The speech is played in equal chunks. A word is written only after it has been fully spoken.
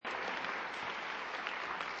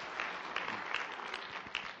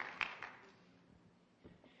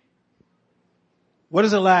What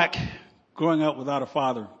is it like growing up without a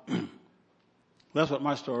father? That's what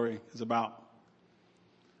my story is about.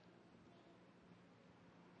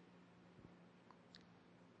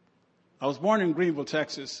 I was born in Greenville,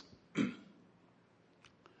 Texas. And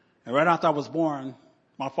right after I was born,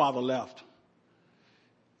 my father left.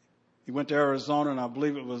 He went to Arizona, and I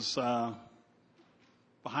believe it was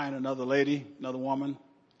behind another lady, another woman.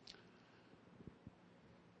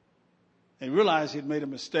 And he realized he'd made a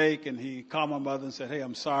mistake, and he called my mother and said, "Hey,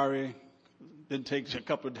 I'm sorry." Didn't take a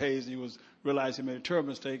couple of days. He realized he made a terrible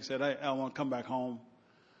mistake. He said, I want to come back home.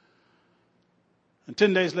 And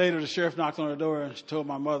 10 days later, the sheriff knocked on her door, and she told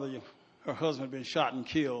my mother her husband had been shot and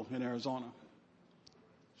killed in Arizona.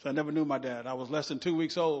 So I never knew my dad. I was less than 2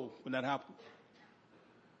 weeks old when that happened.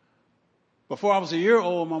 Before I was a year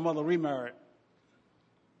old, my mother remarried.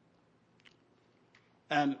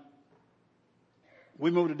 And we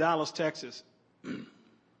moved to Dallas, Texas. And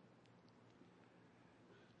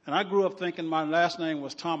I grew up thinking my last name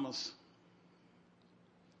was Thomas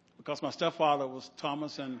because my stepfather was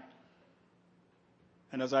Thomas. And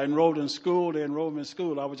as I enrolled in school, they enrolled me in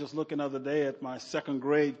school. I was just looking the other day at my second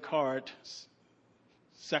grade card,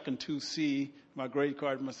 second 2C, my grade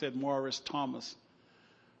card, and it said Morris Thomas.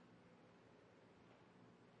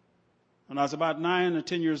 When I was about 9 or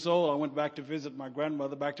 10 years old, I went back to visit my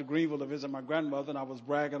grandmother, back to Greenville to visit my grandmother, and I was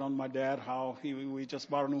bragging on my dad how we just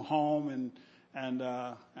bought a new home, and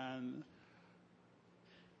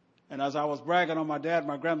as I was bragging on my dad,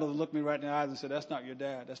 my grandmother looked me right in the eyes and said, "That's not your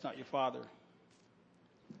dad. That's not your father."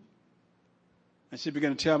 And she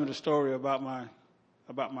began to tell me the story about my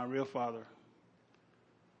real father.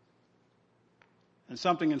 And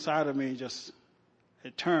something inside of me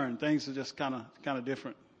it turned. Things are just kind of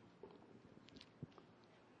different.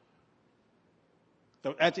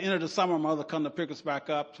 So at the end of the summer, my mother come to pick us back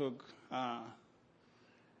up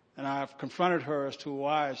and I confronted her as to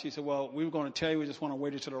why. She said, "Well, we were going to tell you, we just want to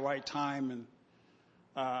wait until the right time,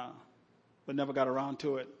 but never got around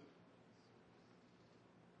to it."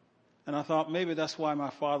 And I thought maybe that's why my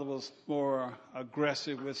father was more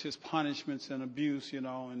aggressive with his punishments and abuse,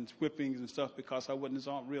 and whippings and stuff, because I wasn't his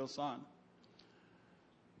own real son.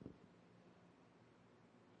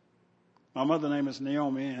 My mother's name is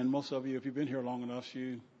Naomi, and most of you, if you've been here long enough,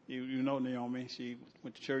 you know Naomi. She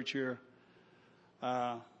went to church here,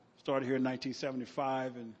 started here in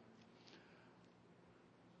 1975,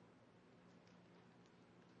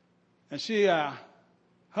 and she,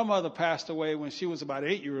 her mother passed away when she was about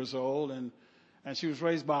 8 years old, and she was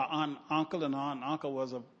raised by an uncle, and aunt and uncle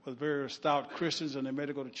was very stout Christians, and they made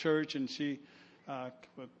her go to church, and she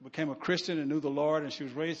became a Christian and knew the Lord, and she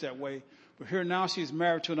was raised that way. But here now she's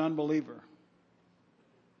married to an unbeliever.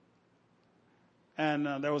 And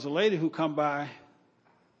there was a lady who walked by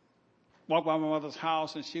my mother's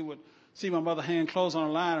house, and she would see my mother hanging clothes on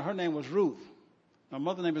a line, and her name was Ruth. My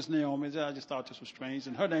mother's name is Naomi. I just thought this was strange,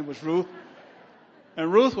 and her name was Ruth.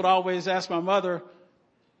 And Ruth would always ask my mother,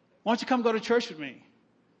 "Why don't you come go to church with me?"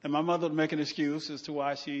 And my mother would make an excuse as to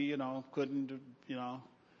why she, couldn't, And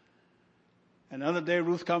another day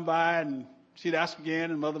Ruth come by, and she'd ask again,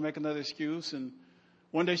 and mother make another excuse. And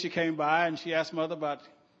one day she came by, and she asked mother about,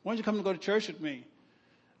 "Why don't you come to go to church with me?"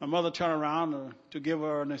 My mother turned around to give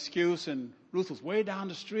her an excuse, and Ruth was way down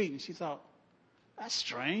the street. And she thought, that's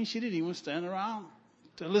strange. She didn't even stand around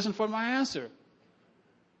to listen for my answer.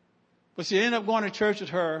 But she ended up going to church with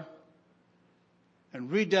her and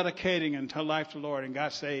rededicating her life to the Lord, and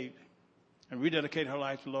got saved and rededicated her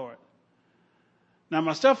life to the Lord. Now,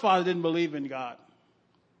 my stepfather didn't believe in God.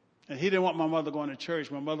 And he didn't want my mother going to church.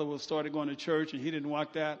 My mother started going to church, and he didn't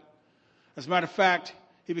want that. As a matter of fact,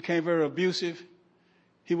 he became very abusive.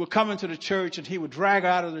 He would come into the church, and he would drag her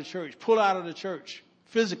out of the church, pull her out of the church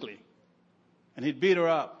physically, and he'd beat her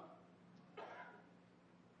up.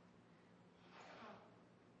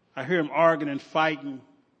 I hear him arguing and fighting.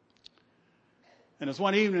 And there's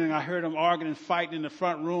one evening I heard him arguing and fighting in the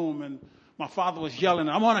front room, and my father was yelling,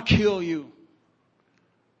 "I'm going to kill you."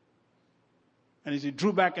 And as he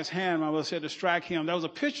drew back his hand, my mother said to strike him. There was a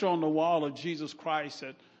picture on the wall of Jesus Christ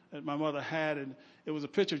that my mother had, and it was a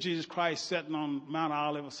picture of Jesus Christ sitting on Mount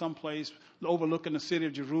Olive or someplace overlooking the city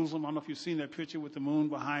of Jerusalem. I don't know if you've seen that picture with the moon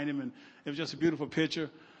behind him, and it was just a beautiful picture.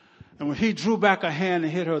 And when he drew back a hand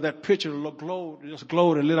and hit her, that picture glowed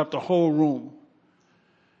and lit up the whole room.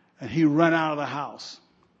 And he ran out of the house.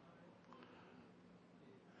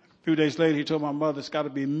 A few days later, he told my mother, "It's got to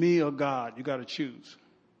be me or God. You got to choose."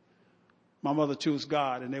 My mother chose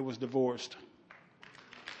God, and they was divorced.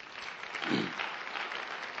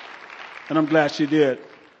 And I'm glad she did.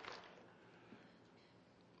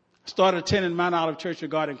 Started attending Mount Olive Church of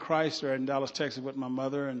God in Christ there in Dallas, Texas with my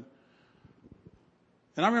mother. And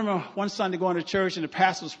And I remember one Sunday going to church and the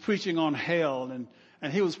pastor was preaching on hell,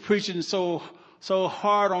 and he was preaching so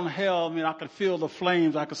hard on hell. I mean, I could feel the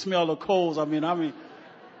flames. I could smell the coals. I mean,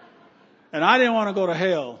 and I didn't want to go to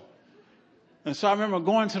hell. And so I remember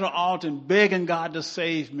going to the altar and begging God to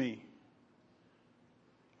save me.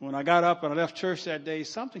 When I got up and I left church that day,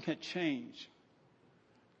 something had changed.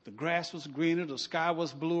 The grass was greener. The sky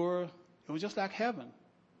was bluer. It was just like heaven.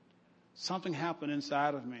 Something happened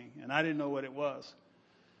inside of me, and I didn't know what it was.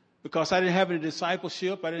 Because I didn't have any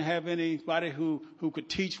discipleship. I didn't have anybody who would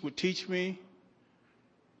teach me.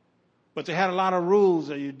 But they had a lot of rules,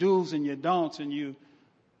 and your do's and your don'ts, and you,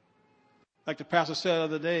 like the pastor said the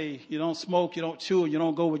other day, you don't smoke, you don't chew, and you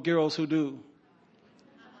don't go with girls who do.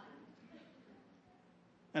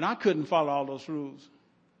 And I couldn't follow all those rules.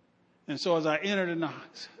 And so as I entered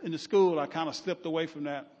in the school, I kind of slipped away from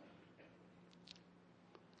that.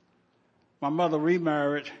 My mother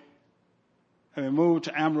remarried and we moved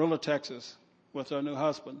to Amarillo, Texas with her new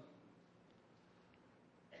husband.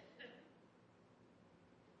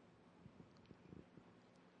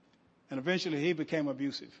 And eventually he became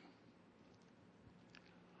abusive.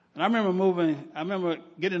 And I remember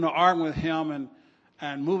getting in an argument with him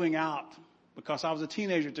and moving out because I was a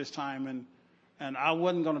teenager at this time and I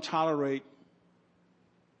wasn't going to tolerate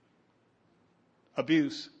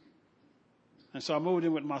abuse. And so I moved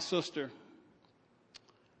in with my sister.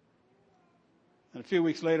 And a few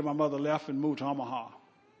weeks later, my mother left and moved to Omaha.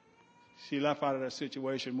 She left out of that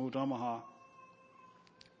situation, moved to Omaha.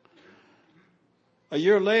 A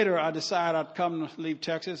year later, I decided I'd leave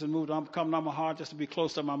Texas and come to Omaha just to be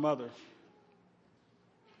close to my mother.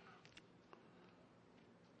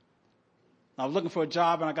 I was looking for a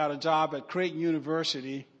job, and I got a job at Creighton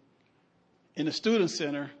University in the student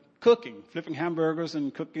center, cooking, flipping hamburgers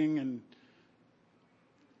and cooking.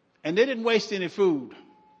 And they didn't waste any food.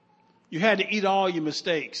 You had to eat all your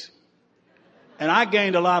mistakes. And I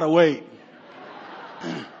gained a lot of weight.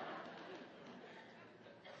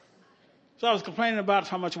 So I was complaining about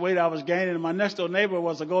how much weight I was gaining. And my next door neighbor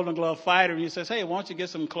was a Golden Glove fighter. And he says, hey, why don't you get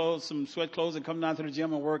some sweat clothes and come down to the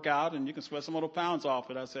gym and work out and you can sweat some little pounds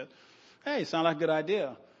off it. I said, hey, sounds like a good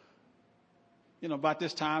idea. You know, about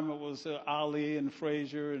this time it was Ali and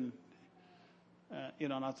Frazier and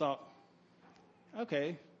and I thought,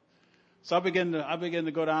 okay. So I began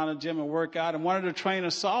to go down to the gym and work out. And one of the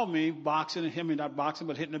trainers saw me boxing, and him, not boxing,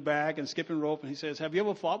 but hitting the bag and skipping rope. And he says, have you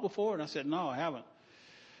ever fought before? And I said, no, I haven't.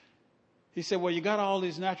 He said, well, you got all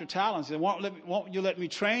these natural talents. And won't you let me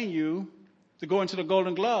train you to go into the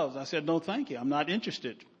Golden Gloves? I said, no, thank you. I'm not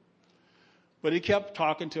interested. But he kept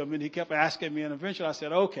talking to me, and he kept asking me. And eventually I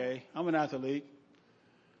said, okay, I'm an athlete.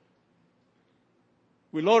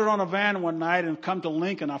 We loaded on a van one night and come to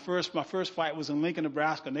Lincoln. My first fight was in Lincoln,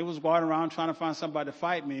 Nebraska. And they was going around trying to find somebody to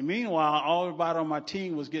fight me. Meanwhile, everybody on my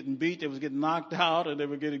team was getting beat. They was getting knocked out, and they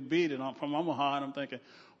were getting beat. And I'm from Omaha, and I'm thinking,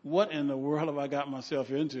 what in the world have I got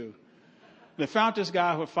myself into? They found this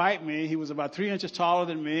guy who would fight me. He was about 3 inches taller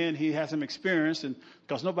than me, and he had some experience, and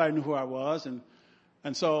because nobody knew who I was.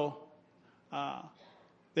 And so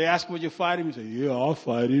they asked, would you fight him? He said, yeah, I'll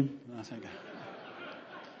fight him. And I think.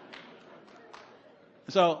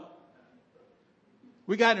 So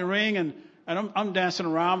we got in the ring, and I'm dancing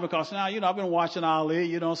around because now, I've been watching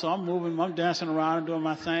Ali, so I'm moving, I'm dancing around and doing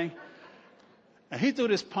my thing. And he threw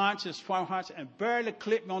this punch, and barely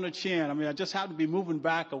clipped me on the chin. I mean, I just happened to be moving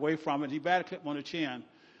back away from it. He barely clipped me on the chin.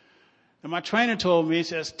 And my trainer told me, he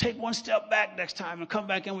says, take one step back next time and come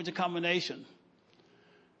back in with your combination.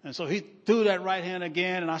 And so he threw that right hand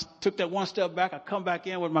again, and I took that one step back. I come back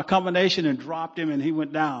in with my combination and dropped him, and he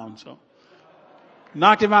went down. So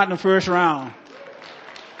knocked him out in the first round.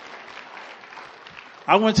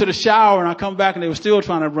 I went to the shower and I come back and they were still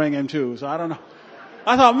trying to bring him to. So I don't know.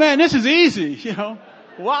 I thought, man, this is easy.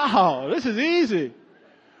 Wow, this is easy.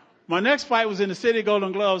 My next fight was in the City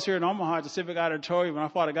Golden Gloves here in Omaha at the Civic Auditorium. And I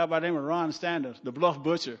fought a guy by the name of Ron Standard, the Bluff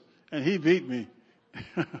Butcher. And he beat me.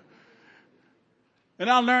 And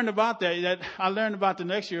I learned about that. I learned about the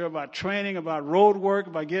next year about training, about road work,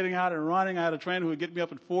 about getting out and running. I had a trainer who would get me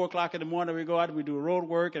up at 4 o'clock in the morning. We go out and we do road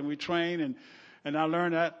work and we train. And I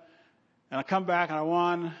learned that. And I come back and I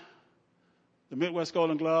won the Midwest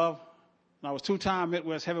Golden Glove. And I was 2-time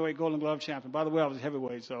Midwest Heavyweight Golden Glove champion. By the way, I was a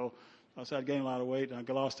heavyweight, so I said I gained a lot of weight and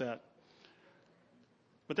I lost that.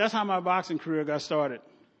 But that's how my boxing career got started.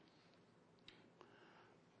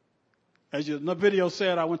 As the video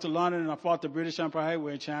said, I went to London and I fought the British Empire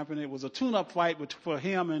Heavyweight Champion. It was a tune-up fight for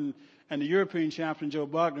him and the European champion, Joe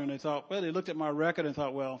Buckner. And they thought, well, they looked at my record and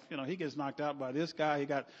thought, well, he gets knocked out by this guy.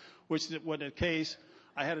 Which was the case.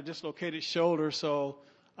 I had a dislocated shoulder, so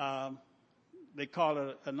they called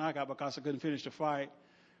it a knockout because I couldn't finish the fight.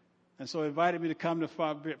 And so he invited me to come to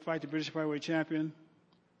fight the British heavyweight champion.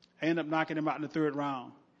 I ended up knocking him out in the third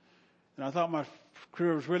round. And I thought my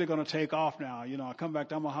career was really going to take off now. You know, I come back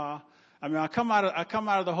to Omaha. I mean, I come out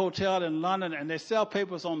of the hotel in London, and they sell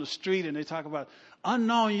papers on the street, and they talk about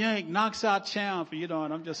unknown Yank knocks out champ, you know,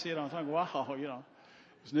 and I'm just sitting there thinking, wow, you know,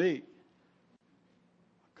 it's neat.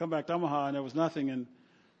 Come back to Omaha, and there was nothing, and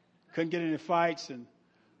couldn't get any fights,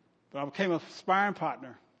 but I became a sparring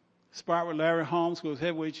partner. Sparred with Larry Holmes, who was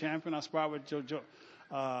heavyweight champion. I sparred with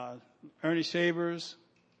Ernie Shavers.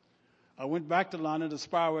 I went back to London to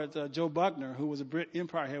spar with Joe Buckner, who was a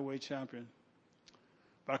Empire heavyweight champion.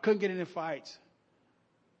 But I couldn't get any fights.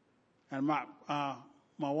 And my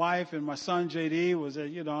wife and my son JD was,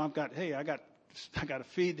 you know, I got to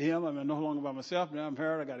feed him. I'm no longer by myself now. I'm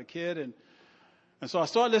married. I got a kid, and so I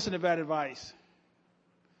started listening to bad advice.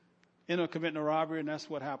 Ended up committing a robbery, and that's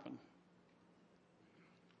what happened.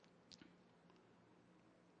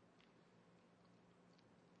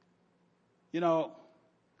 You know,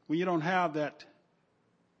 when you don't have that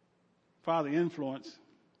father influence,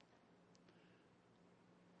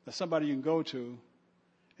 that's somebody you can go to,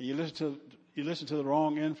 and you listen to the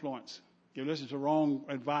wrong influence. You listen to wrong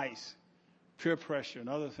advice, peer pressure, and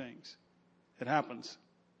other things. It happens.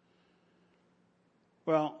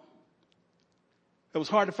 Well, it was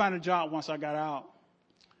hard to find a job once I got out.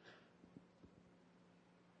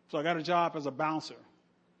 So I got a job as a bouncer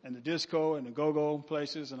in the disco and the go-go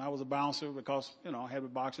places, and I was a bouncer because, you know, I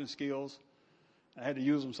had boxing skills. I had to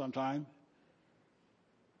use them sometime.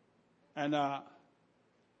 And that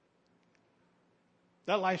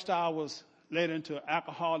lifestyle was led into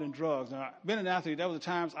alcohol and drugs. Now, being an athlete, there was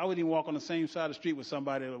times I wouldn't even walk on the same side of the street with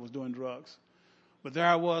somebody that was doing drugs. But there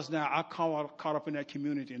I was now. I caught up in that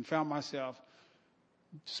community and found myself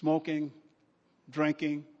smoking,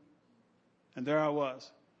 drinking, and there I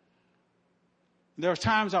was. There were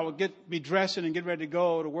times I would be dressing and get ready to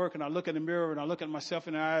go to work, and I look in the mirror and I look at myself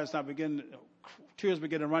in the eyes, and tears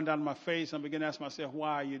begin to run down my face, and I begin to ask myself,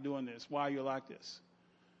 why are you doing this? Why are you like this?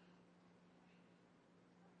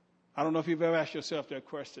 I don't know if you've ever asked yourself that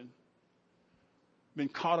question. Been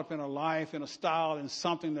caught up in a life, in a style, in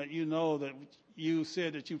something that you know that you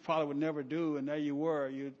said that you probably would never do, and there you were.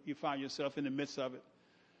 You found yourself in the midst of it.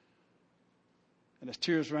 And as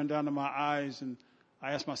tears ran down to my eyes, and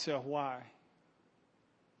I asked myself, why?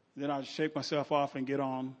 Then I'd shake myself off and get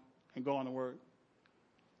on and go on to work.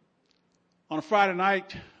 On a Friday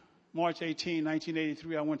night, March 18,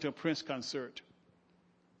 1983, I went to a Prince concert.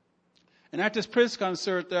 And at this Prince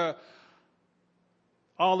concert,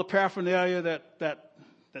 all the paraphernalia that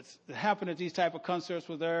happened at these type of concerts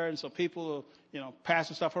were there. And so people, you know,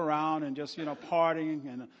 passing stuff around and just, you know,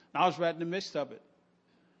 partying. And I was right in the midst of it.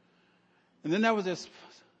 And then there was this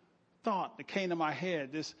thought that came to my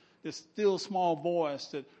head, this still small voice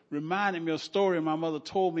that reminded me of a story my mother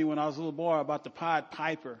told me when I was a little boy about the Pied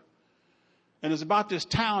Piper. And it's about this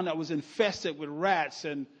town that was infested with rats,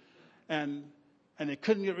 and they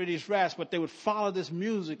couldn't get rid of these rats, but they would follow this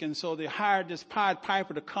music. And so they hired this Pied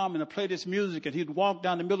Piper to come and to play this music. And he'd walk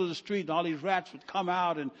down the middle of the street, and all these rats would come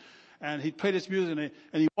out, and he'd play this music.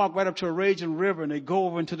 And he'd walk right up to a raging river, and they'd go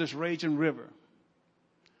over into this raging river.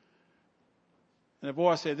 And the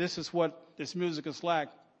voice said, this is what this music is like.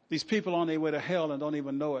 These people on their way to hell and don't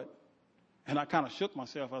even know it. And I kind of shook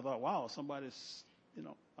myself. I thought, wow, somebody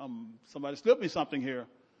slipped me something here.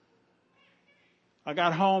 I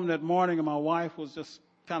got home that morning, and my wife was just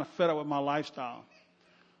kind of fed up with my lifestyle.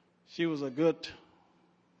 She was I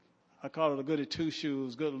call it a goody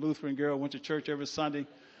two-shoes, good Lutheran girl, went to church every Sunday.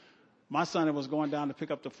 My Sunday was going down to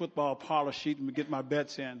pick up the football parlor sheet and get my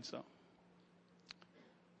bets in. So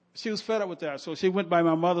she was fed up with that. So she went by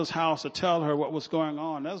my mother's house to tell her what was going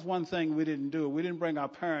on. That's one thing we didn't do. We didn't bring our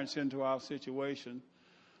parents into our situation.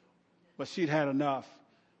 But she'd had enough.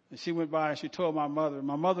 And she went by and she told my mother.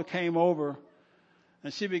 My mother came over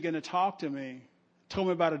and she began to talk to me. Told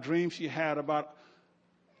me about a dream she had about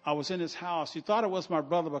I was in his house. She thought it was my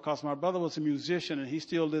brother because my brother was a musician and he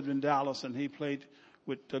still lived in Dallas and he played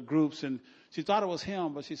with the groups, and she thought it was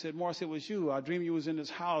him, but she said, Morris, it was you. I dreamed you was in this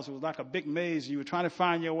house. It was like a big maze, and you were trying to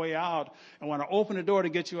find your way out. And when I opened the door to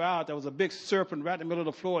get you out, there was a big serpent right in the middle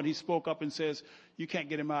of the floor, and he spoke up and says, you can't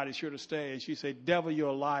get him out. He's here to stay. And she said, devil, you're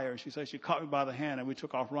a liar. She said, she caught me by the hand, and we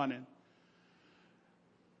took off running.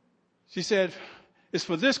 She said, it's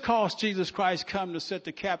for this cause Jesus Christ come to set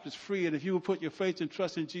the captives free. And if you will put your faith and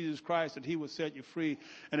trust in Jesus Christ, that he will set you free.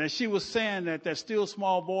 And as she was saying that still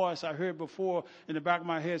small voice I heard before in the back of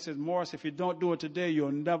my head says, Morris, if you don't do it today,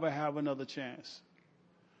 you'll never have another chance.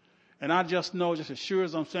 And I just know, just as sure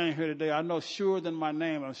as I'm standing here today, I know sure than my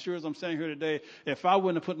name, as sure as I'm standing here today, if I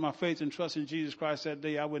wouldn't have put my faith and trust in Jesus Christ that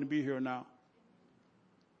day, I wouldn't be here now.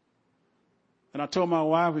 And I told my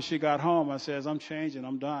wife when she got home, I said, I'm changing,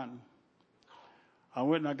 I'm done. I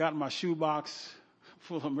went and I got my shoebox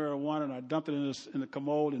full of marijuana and I dumped it in the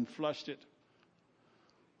commode and flushed it.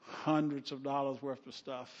 Hundreds of dollars worth of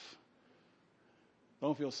stuff.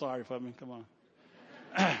 Don't feel sorry for me, come on.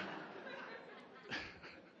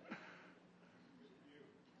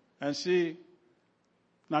 And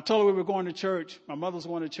I told her we were going to church. My mother's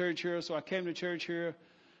going to church here, so I came to church here.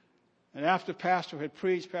 And after Pastor had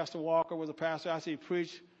preached, Pastor Walker was a pastor, after he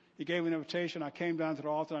preached, he gave me an invitation. I came down to the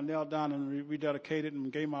altar, I knelt down and rededicated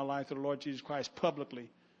and gave my life to the Lord Jesus Christ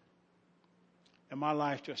publicly. And my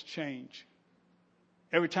life just changed.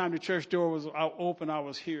 Every time the church door was open, I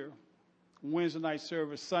was here. Wednesday night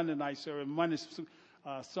service, Sunday night service,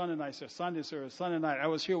 Sunday night service, Sunday service, Sunday night. I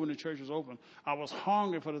was here when the church was open. I was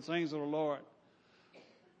hungry for the things of the Lord.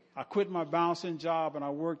 I quit my bouncing job and I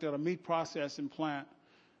worked at a meat processing plant.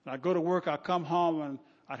 And I'd go to work, I'd come home and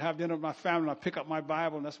I'd have dinner with my family and I'd pick up my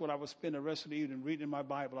Bible and that's what I would spend the rest of the evening reading my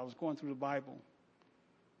Bible. I was going through the Bible.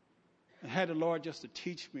 I had the Lord just to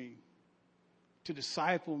teach me, to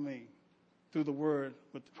disciple me through the Word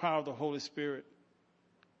with the power of the Holy Spirit.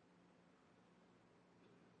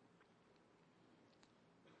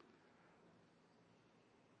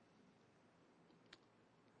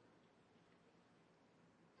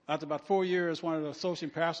 After about 4 years, one of the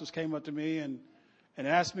associate pastors came up to me and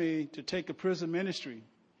asked me to take a prison ministry.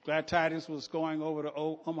 Glad Tidings was going over to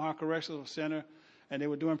Omaha Correctional Center, and they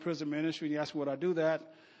were doing prison ministry. And he asked me, would I do that?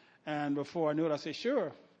 And before I knew it, I said,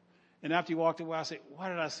 sure. And after he walked away, I said, why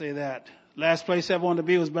did I say that? Last place I wanted to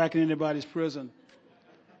be was back in anybody's prison.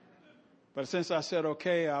 But since I said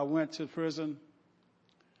okay, I went to prison.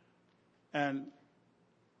 And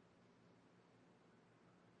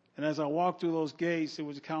as I walked through those gates, it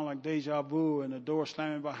was kind of like deja vu, and the door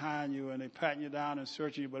slamming behind you, and they patting you down and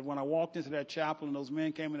searching you. But when I walked into that chapel, and those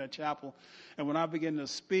men came in that chapel, and when I began to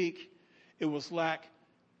speak, it was like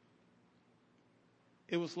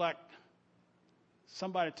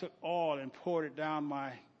somebody took oil and poured it down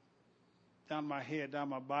my head, down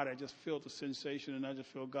my body. I just felt the sensation, and I just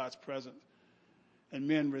felt God's presence. And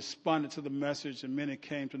men responded to the message, and many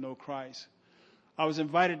came to know Christ. I was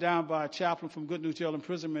invited down by a chaplain from Good News Jail and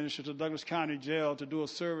Prison Ministry to Douglas County Jail to do a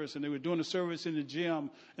service, and they were doing a service in the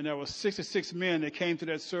gym, and there were 66 men that came to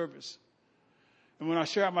that service. And when I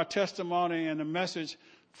shared my testimony and the message,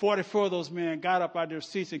 44 of those men got up out of their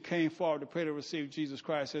seats and came forward to pray to receive Jesus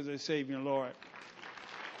Christ as their Savior and Lord.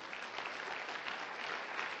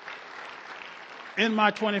 In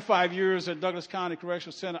my 25 years at Douglas County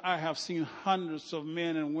Correctional Center, I have seen hundreds of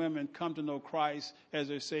men and women come to know Christ as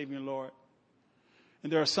their Savior and Lord.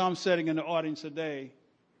 And there are some sitting in the audience today,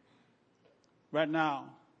 right now,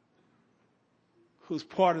 who's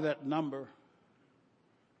part of that number,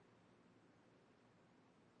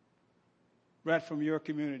 right from your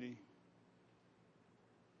community.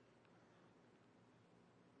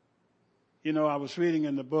 You know, I was reading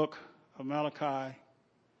in the book of Malachi,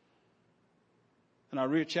 and I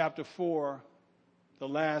read chapter 4, the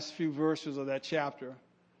last few verses of that chapter,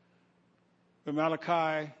 where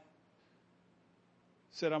Malachi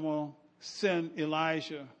said, I'm going to send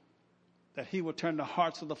Elijah that he will turn the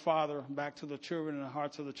hearts of the father back to the children and the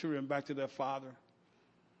hearts of the children back to their father.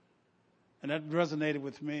 And that resonated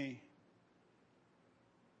with me.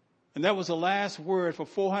 And that was the last word for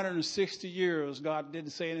 460 years. God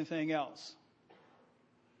didn't say anything else.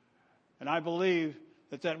 And I believe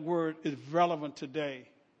that that word is relevant today.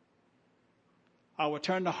 I will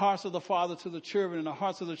turn the hearts of the father to the children and the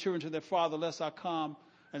hearts of the children to their father, lest I come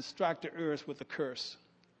and strike the earth with a curse.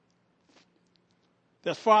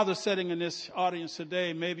 There's fathers sitting in this audience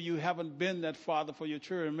today. Maybe you haven't been that father for your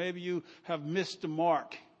children. Maybe you have missed the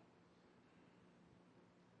mark.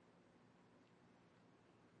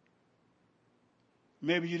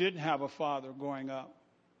 Maybe you didn't have a father growing up.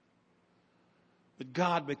 But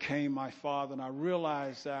God became my father, and I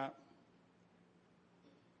realized that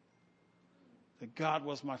God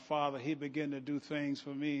was my father. He began to do things for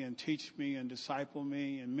me and teach me and disciple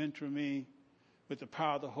me and mentor me with the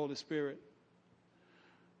power of the Holy Spirit.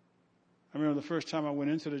 I remember the first time I went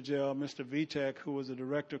into the jail, Mr. Vitek, who was the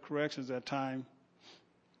director of corrections at that time,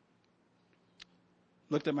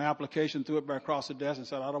 looked at my application, threw it back across the desk and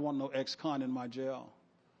said, I don't want no ex-con in my jail.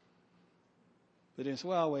 But then he said,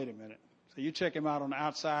 well, wait a minute. So you check him out on the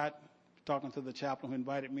outside, talking to the chaplain who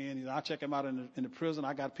invited me in. He said, I'll check him out in the prison.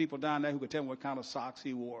 I got people down there who could tell me what kind of socks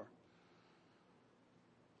he wore.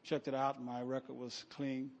 Checked it out, and my record was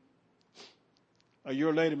clean. A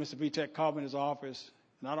year later, Mr. Vitek called me in his office,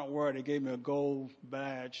 and I don't worry, they gave me a gold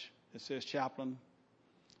badge that says chaplain.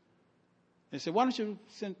 They said, why don't you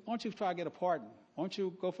try to get a pardon? Why don't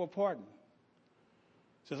you go for a pardon?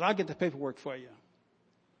 He says, I'll get the paperwork for you.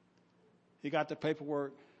 He got the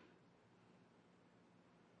paperwork.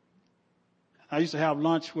 I used to have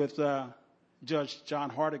lunch with Judge John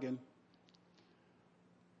Hartigan,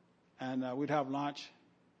 and we'd have lunch.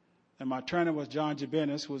 And my attorney was John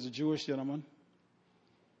Jabenis, who was a Jewish gentleman.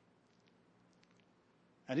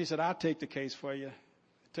 And he said, I'll take the case for you.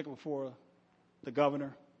 I took it before the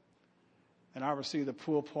governor, and I received a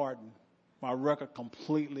full pardon. My record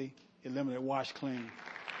completely eliminated, washed clean.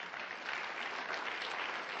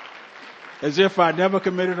 As if I never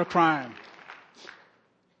committed a crime.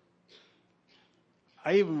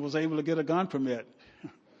 I even was able to get a gun permit.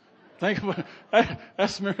 Think about it.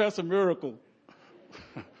 That's a miracle.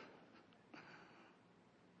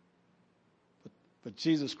 But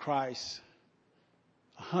Jesus Christ,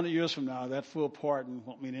 100 years from now, that full pardon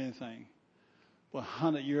won't mean anything. But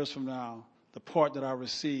 100 years from now, the part that I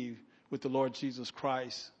receive with the Lord Jesus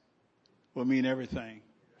Christ will mean everything.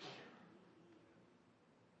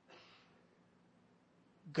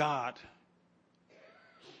 God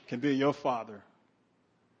can be your Father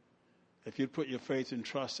if you put your faith and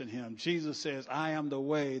trust in Him. Jesus says, I am the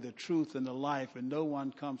way, the truth, and the life, and no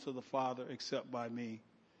one comes to the Father except by me.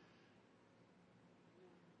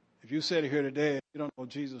 If you sit here today, you don't know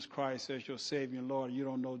Jesus Christ as your Savior and Lord, you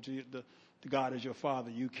don't know the God as your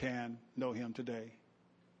Father, you can know Him today.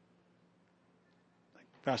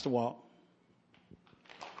 Pastor Walt.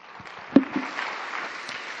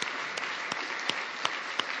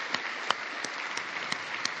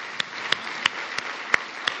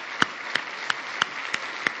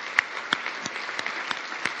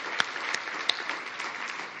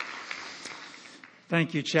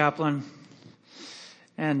 Thank you, Chaplain.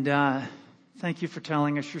 And thank you for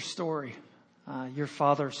telling us your story, your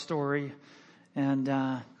father's story. And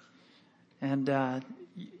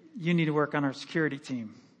you need to work on our security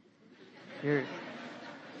team.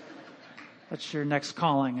 That's your next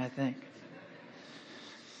calling, I think.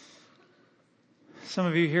 Some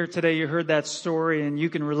of you here today, you heard that story and you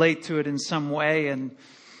can relate to it in some way. And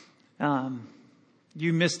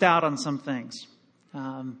you missed out on some things.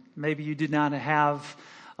 Maybe you did not have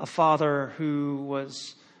a father who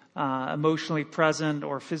was emotionally present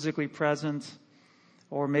or physically present,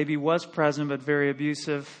 or maybe was present but very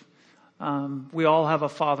abusive. We all have a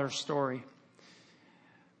father story.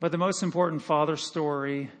 But the most important father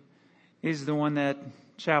story is the one that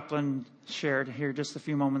Chaplain shared here just a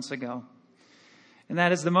few moments ago. And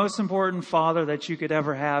that is the most important father that you could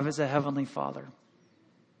ever have is a heavenly Father.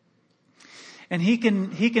 And he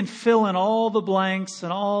can fill in all the blanks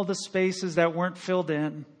and all the spaces that weren't filled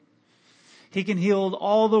in. He can heal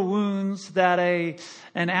all the wounds that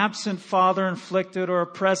an absent father inflicted or a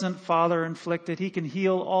present father inflicted. He can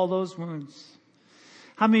heal all those wounds.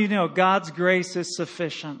 How many of you know God's grace is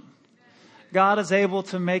sufficient? God is able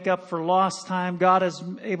to make up for lost time. God is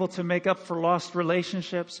able to make up for lost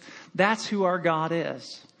relationships. That's who our God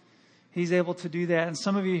is. He's able to do that. And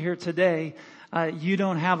some of you here today, you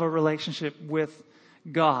don't have a relationship with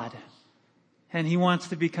God. And He wants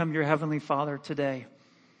to become your Heavenly Father today.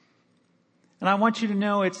 And I want you to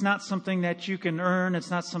know it's not something that you can earn.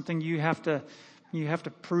 It's not something you have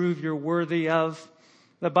to prove you're worthy of.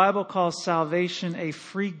 The Bible calls salvation a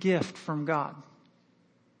free gift from God.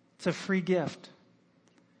 It's a free gift.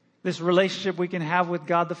 This relationship we can have with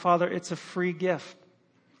God the Father, it's a free gift.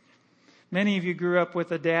 Many of you grew up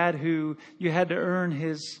with a dad who you had to earn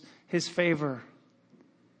his favor.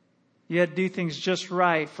 You had to do things just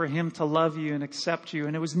right for Him to love you and accept you.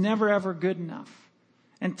 And it was never, ever good enough.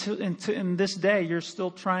 And in this day, you're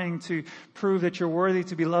still trying to prove that you're worthy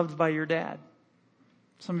to be loved by your dad.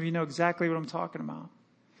 Some of you know exactly what I'm talking about.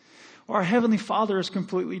 Our Heavenly Father is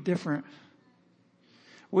completely different.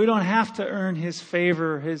 We don't have to earn His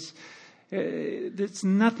favor. It's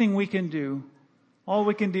nothing we can do. All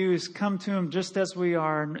we can do is come to Him just as we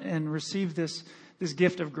are and receive this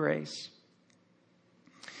gift of grace.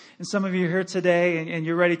 And some of you are here today and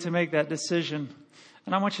you're ready to make that decision.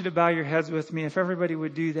 And I want you to bow your heads with me. If everybody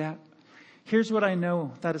would do that. Here's what I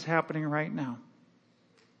know that is happening right now.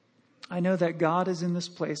 I know that God is in this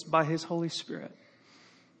place by His Holy Spirit.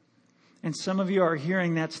 And some of you are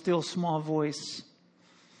hearing that still small voice.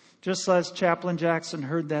 Just as Chaplain Jackson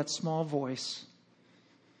heard that small voice.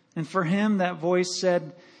 And for him, that voice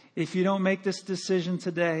said, if you don't make this decision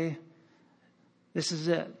today, this is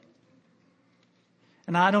it.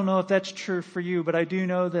 And I don't know if that's true for you, but I do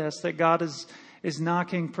know this, that God is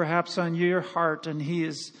knocking perhaps on your heart, and He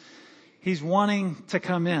is He's wanting to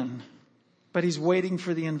come in, but he's waiting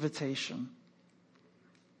for the invitation.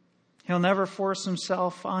 He'll never force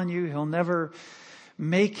himself on you. He'll never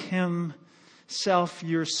make himself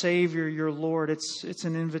your Savior, your Lord. It's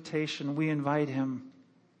an invitation. We invite him.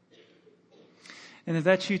 And if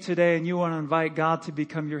that's you today and you want to invite God to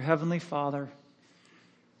become your Heavenly Father,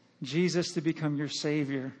 Jesus to become your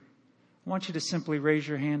Savior, I want you to simply raise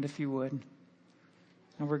your hand if you would.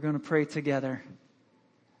 And we're going to pray together.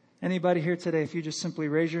 Anybody here today, if you just simply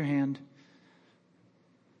raise your hand.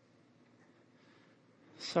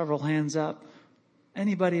 Several hands up.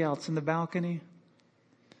 Anybody else in the balcony?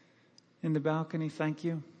 In the balcony, thank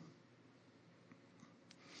you.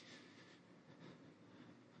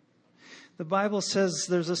 The Bible says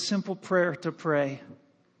there's a simple prayer to pray.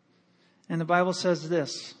 And the Bible says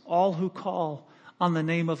this: all who call on the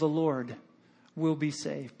name of the Lord will be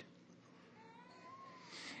saved.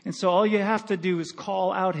 And so all you have to do is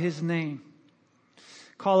call out his name.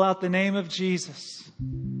 Call out the name of Jesus.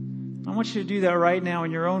 I want you to do that right now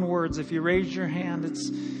in your own words. If you raise your hand,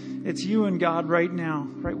 it's you and God right now,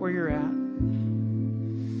 right where you're at.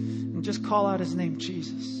 And just call out his name,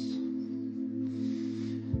 Jesus.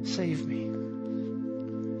 Save me.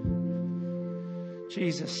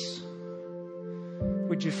 Jesus,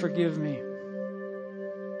 would you forgive me?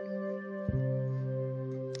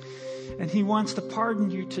 And he wants to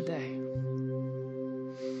pardon you today.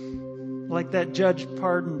 Like that judge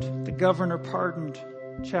pardoned, the governor pardoned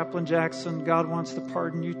Chaplain Jackson. God wants to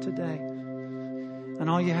pardon you today. And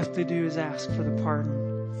all you have to do is ask for the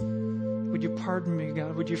pardon. Would you pardon me,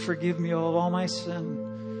 God? Would you forgive me of all my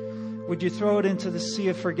sin? Would you throw it into the sea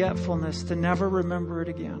of forgetfulness to never remember it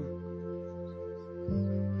again?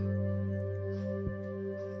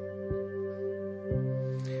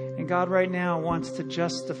 And God right now wants to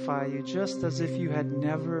justify you just as if you had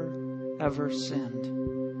never, ever sinned.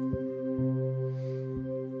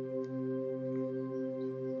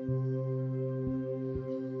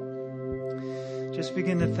 Just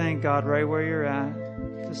begin to thank God right where you're at.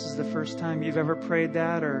 If this is the first time you've ever prayed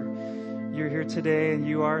that, or you're here today and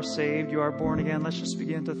you are saved, you are born again, let's just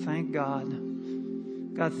begin to thank God.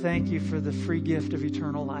 God, thank you for the free gift of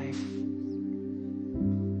eternal life.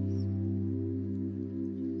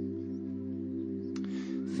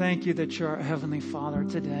 Thank you that you're our Heavenly Father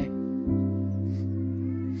today.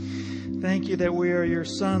 Thank you that we are your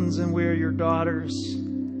sons and we are your daughters.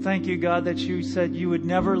 Thank you, God, that you said you would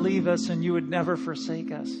never leave us and you would never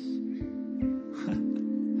forsake us.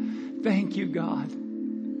 Thank you, God.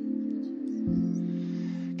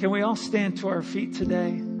 Can we all stand to our feet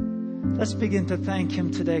today? Let's begin to thank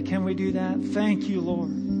him today. Can we do that? Thank you, Lord.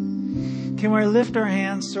 Can we lift our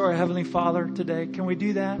hands to our Heavenly Father today? Can we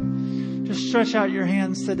do that? Just stretch out your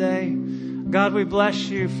hands today. God, we bless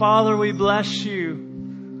you. Father, we bless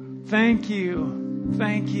you. Thank you.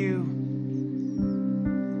 Thank you.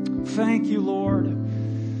 Thank you,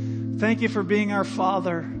 Lord. Thank you for being our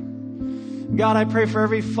Father. God, I pray for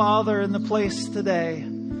every father in the place today.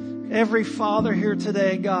 Every father here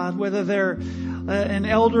today, God, whether they're an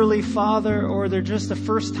elderly father or they're just a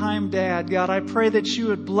first-time dad, God, I pray that you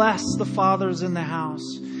would bless the fathers in the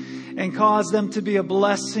house and cause them to be a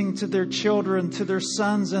blessing to their children, to their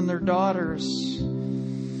sons and their daughters.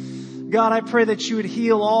 God, I pray that you would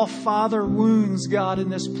heal all father wounds, God, in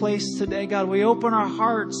this place today. God, we open our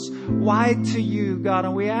hearts wide to you, God,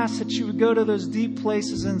 and we ask that you would go to those deep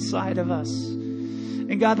places inside of us.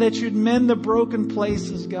 And God, that you'd mend the broken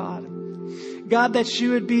places, God. God, that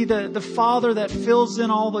you would be the Father that fills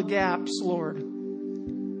in all the gaps, Lord.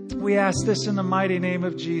 We ask this in the mighty name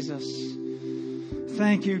of Jesus.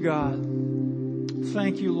 Thank you, God.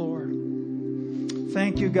 Thank you, Lord.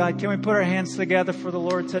 Thank you, God. Can we put our hands together for the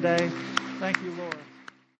Lord today? Thank you, Lord.